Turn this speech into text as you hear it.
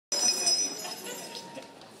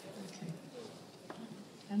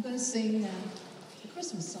I'm going to sing a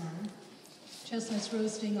Christmas song, Chestnuts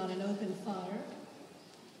Roasting on an Open Fire.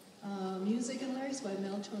 Music and lyrics by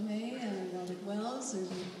Mel Torme and Robert Wells, and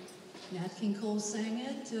Nat King Cole sang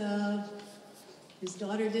it. His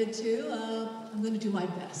daughter did too. I'm going to do my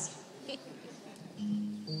best.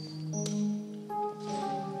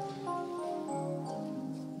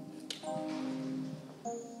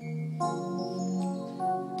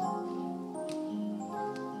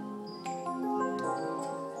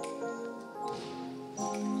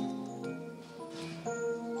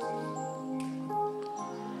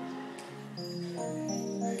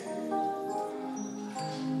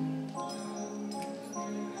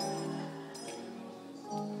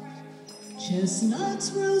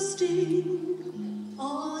 Chestnuts roasting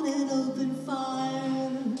on an open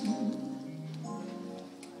fire,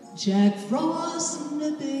 Jack Frost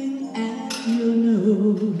nipping at your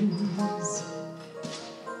nose,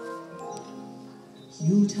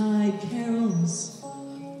 Yuletide carols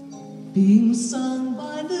being sung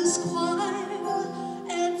by this choir,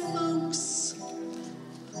 and folks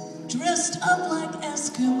dressed up like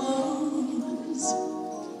Eskimos.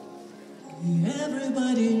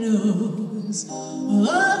 Everybody knows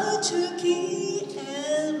a turkey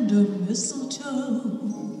and a mistletoe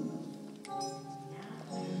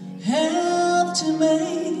help to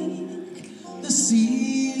make the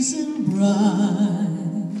season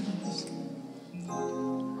bright.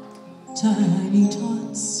 Tiny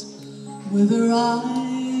tots with their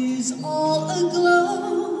eyes all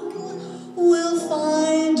aglow will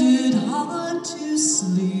find it hard to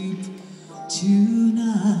sleep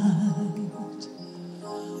tonight.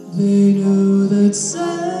 They know that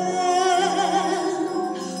Santa's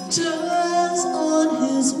on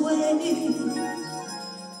his way.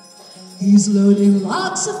 He's loading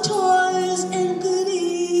lots of toys and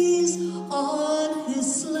goodies on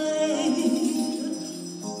his sleigh.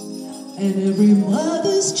 And every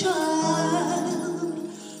mother's child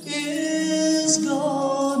is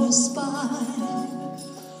gonna spy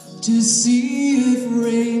to see if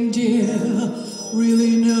reindeer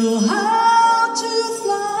really know how to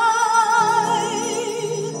fly.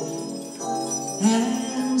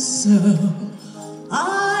 And so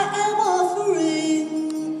I am offering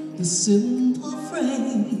the simple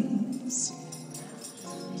phrase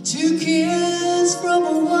to kids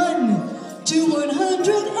from 1 to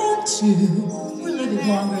 102. We're living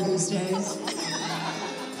longer these days.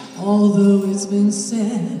 Although it's been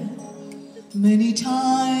said many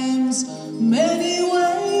times, many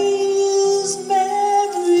ways,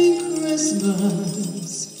 Merry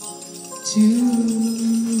Christmas to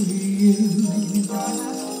you.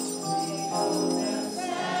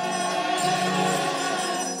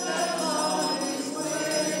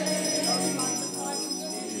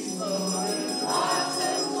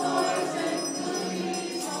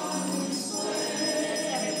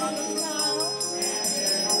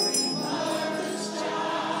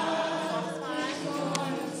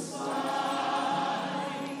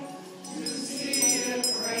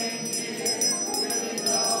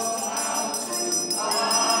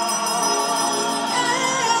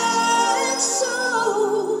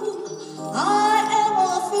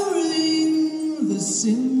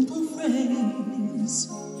 Simple phrase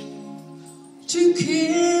to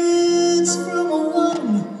kids from 1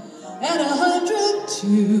 and 102.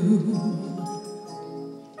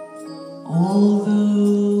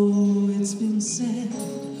 Although it's been said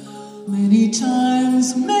many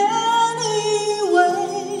times, many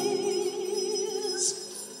ways,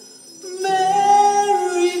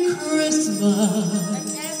 Merry Christmas.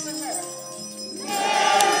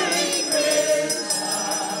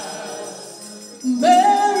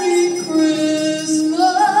 Merry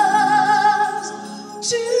Christmas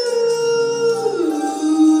to you.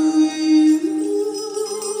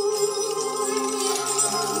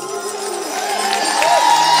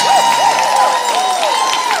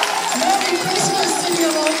 Merry Christmas, City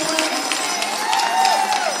of Oakland.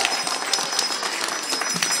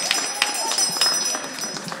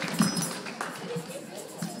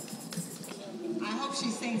 I hope she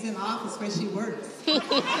sings in the office where she works.